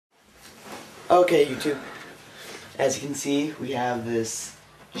Okay, YouTube. As you can see, we have this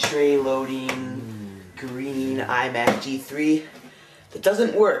tray loading green Imac G3 that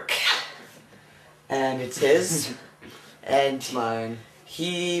doesn't work. And it's his. And mine.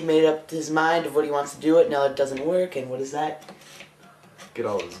 He made up his mind of what he wants to do it. Now it doesn't work. And what is that? Get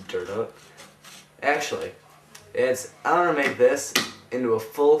all this dirt up. Actually, I want to make this into a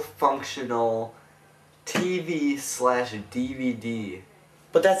full functional TV/DVD.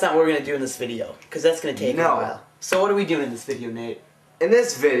 But that's not what we're going to do in this video. Because that's going to take a while. So what are we doing in this video, Nate? In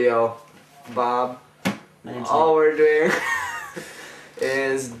this video, Bob, all we're doing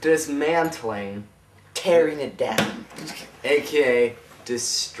is dismantling, tearing it down, aka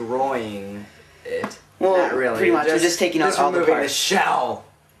destroying it. Well, not really. Pretty much, we're just taking out all the removing parts. the shell.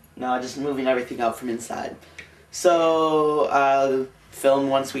 No, just moving everything out from inside. So, film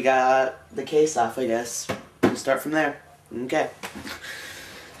once we got the case off, I guess. We'll start from there. Okay.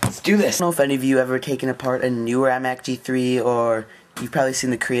 Let's do this. I don't know if any of you ever taken apart a newer Imac G3, or you've probably seen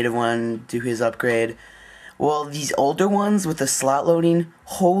the creative one do his upgrade. Well, these older ones with the slot loading,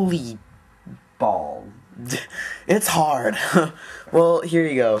 holy ball. It's hard. Well, here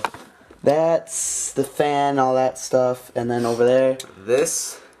you go. That's the fan, all that stuff, and then over there,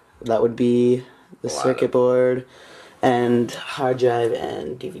 that would be the circuit board, and hard drive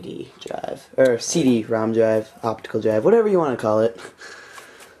and DVD drive, or CD-ROM drive, optical drive, whatever you want to call it.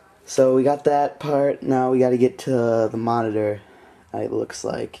 So we got that part. Now we got to get to the monitor, it looks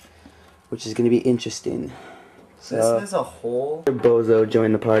like, which is going to be interesting. So, this is a hole. Bozo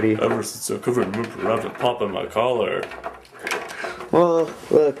joined the party. Ever since I couldn't remember to pop in my collar. Well,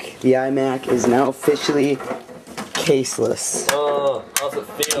 look, the iMac is now officially caseless. Oh, how's it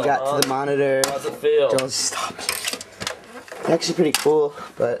feel? We got to the monitor. How's it feel? Don't stop. It's actually pretty cool,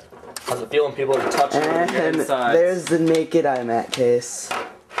 but. How's it feel when people are touching your And insides? there's the naked iMac case.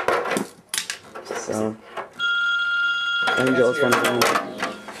 So. Angel's one of them.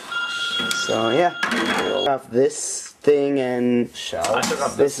 So, yeah. Off this thing and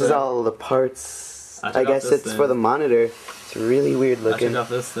this is all the parts. I guess it's for the monitor. It's really weird looking. I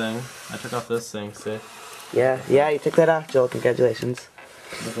took off this thing. See? Yeah, you took that off, Joel. Congratulations.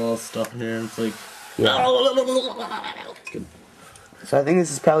 There's all this stuff in here, and it's like... Yeah. So I think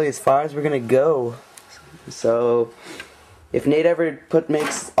this is probably as far as we're gonna go. So, if Nate ever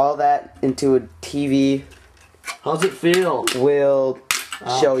makes all that into a TV, how's it feel? We'll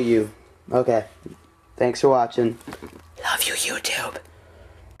show you. Okay. Thanks for watching. Love you, YouTube.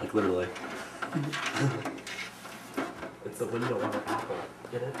 Like literally. It's a window on an apple.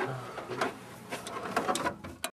 Get it?